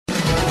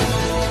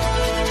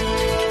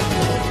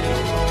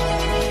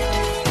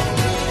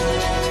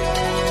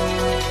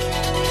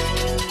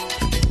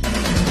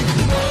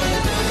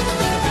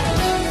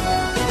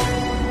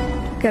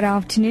Good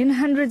afternoon.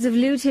 Hundreds of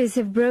looters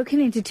have broken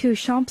into two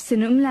shops in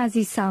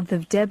Umlazi, south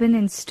of Durban,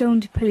 and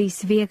stoned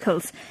police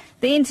vehicles.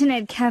 The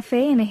internet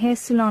cafe and a hair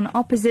salon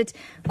opposite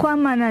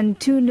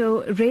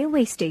KwaManantundo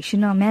railway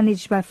station are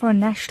managed by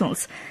foreign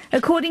nationals.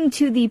 According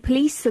to the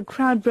police, the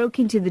crowd broke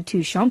into the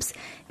two shops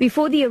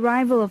before the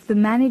arrival of the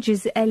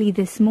managers early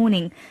this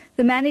morning.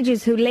 The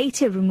managers, who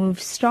later removed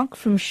stock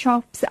from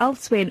shops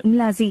elsewhere in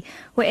Umlazi,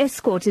 were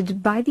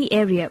escorted by the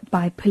area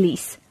by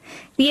police.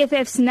 The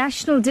EFF's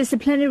National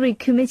Disciplinary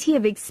Committee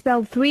have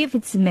expelled 3 of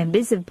its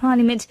members of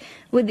parliament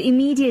with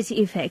immediate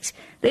effect.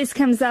 This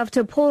comes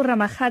after Paul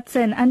Ramakatsa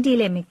and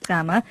Andile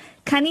Miktama,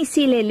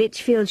 Kanisile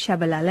Litchfield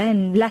Shabalala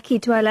and Lucky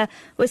Twala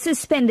were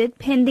suspended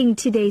pending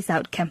today's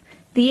outcome.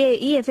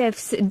 The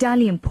EFF's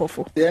Dalian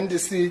Pofu. The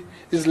NDC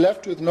is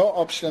left with no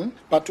option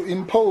but to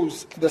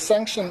impose the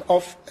sanction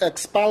of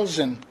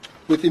expulsion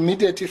with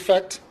immediate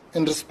effect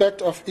in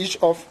respect of each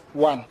of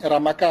 1,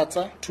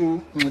 Ramakatsa,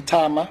 2,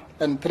 Mtama,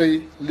 and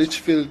 3,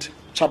 Litchfield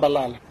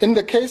Chabalala. In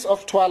the case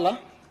of Twala,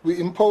 we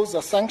impose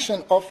a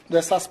sanction of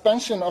the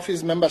suspension of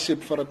his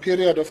membership for a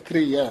period of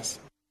 3 years.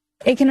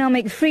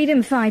 Economic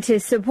freedom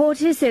fighters'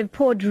 supporters have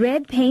poured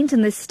red paint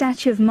on the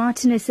statue of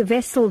Martinus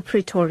Wessel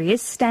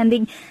Pretorius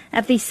standing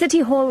at the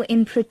City Hall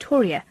in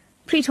Pretoria.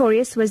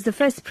 Pretorius was the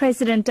first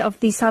president of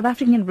the South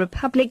African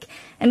Republic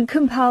and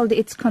compiled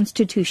its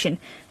constitution.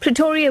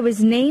 Pretoria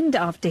was named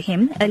after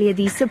him. Earlier,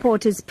 these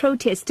supporters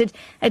protested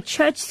at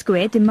Church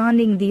Square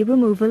demanding the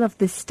removal of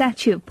the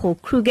statue of Paul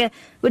Kruger,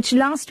 which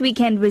last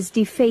weekend was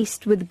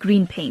defaced with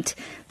green paint.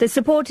 The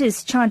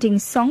supporters chanting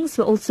songs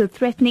were also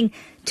threatening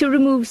to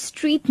remove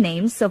street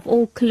names of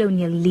all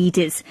colonial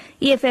leaders.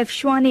 EFF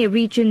Shwane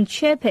Region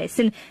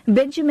Chairperson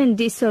Benjamin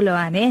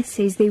Disoloane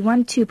says they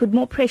want to put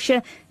more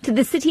pressure to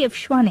the city of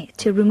Shwane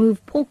to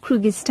remove Paul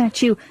Kruger's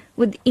statue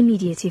with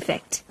immediate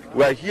effect.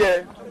 We are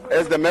here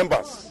as the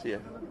members here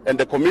and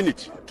the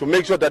community to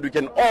make sure that we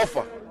can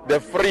offer the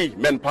free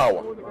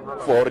manpower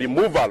for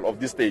removal of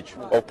this statue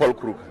of Paul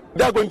Kruger.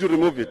 They are going to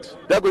remove it.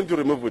 They are going to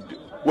remove it.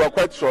 We are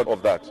quite sure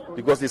of that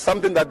because it's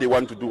something that they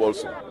want to do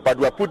also. But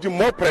we are putting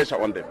more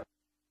pressure on them.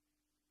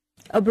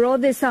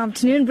 Abroad this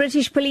afternoon,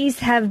 British police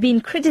have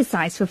been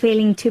criticised for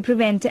failing to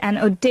prevent an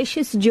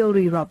audacious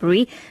jewellery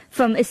robbery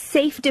from a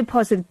safe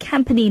deposit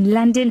company in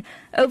London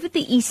over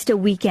the Easter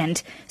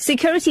weekend.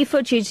 Security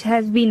footage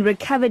has been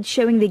recovered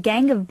showing the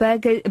gang of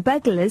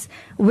burglars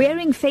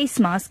wearing face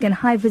masks and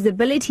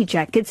high-visibility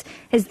jackets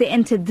as they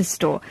entered the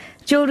store.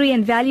 Jewellery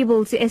and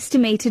valuables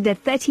estimated at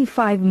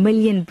 35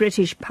 million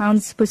British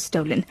pounds were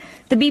stolen.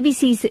 The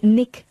BBC's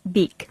Nick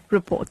Beek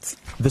reports.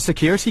 The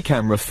security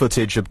camera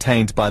footage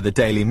obtained by the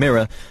Daily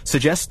Mirror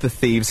suggests the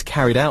thieves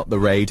carried out the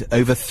raid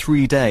over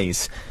 3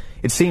 days.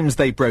 It seems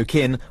they broke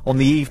in on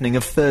the evening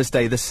of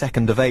Thursday the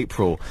 2nd of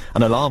April.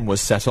 An alarm was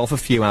set off a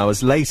few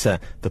hours later.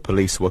 The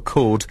police were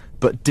called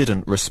but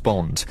didn't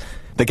respond.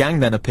 The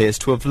gang then appears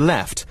to have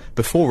left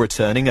before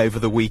returning over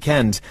the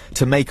weekend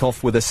to make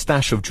off with a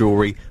stash of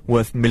jewellery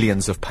worth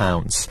millions of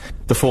pounds.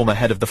 The former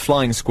head of the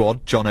flying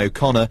squad, John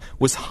O'Connor,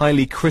 was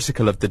highly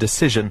critical of the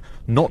decision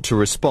not to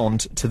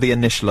respond to the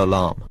initial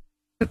alarm.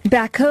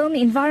 Back home,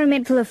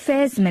 Environmental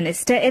Affairs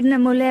Minister Edna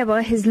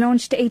Molewa has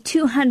launched a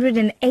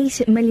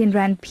 208 million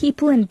rand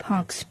People and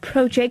Parks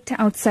project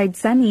outside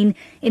Tzaneen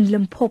in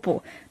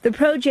Limpopo. The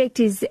project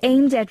is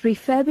aimed at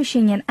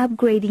refurbishing and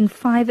upgrading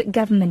 5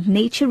 government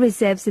nature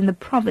reserves in the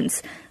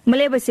province.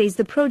 Molewa says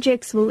the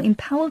projects will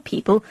empower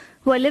people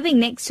who are living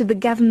next to the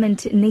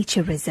government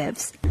nature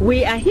reserves.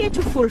 We are here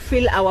to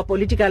fulfill our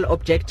political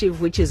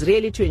objective, which is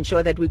really to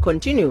ensure that we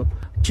continue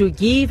to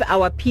give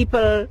our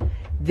people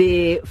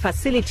the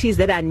facilities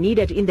that are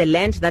needed in the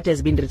land that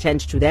has been returned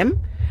to them,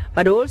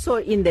 but also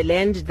in the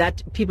land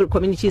that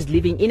communities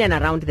living in and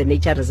around the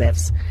nature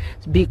reserves.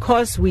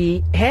 Because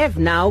we have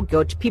now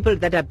got people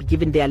that are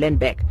given their land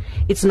back.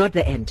 It's not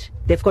the end.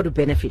 They've got to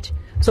benefit.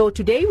 So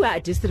today we are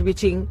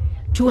distributing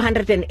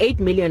 208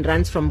 million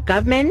rands from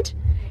government.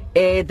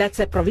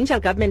 That's a provincial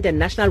government and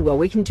national. We are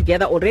working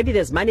together. Already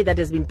there's money that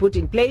has been put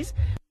in place.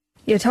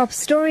 Your top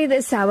story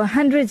this hour: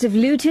 hundreds of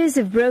looters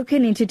have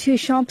broken into 2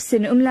 shops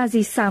in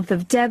Umlazi, south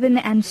of Durban,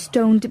 and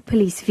stoned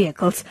police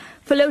vehicles.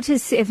 For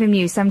Lotus FM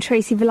News, I'm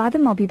TRACY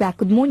VALAYDHAM. I'll be back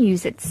with more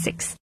news at 6.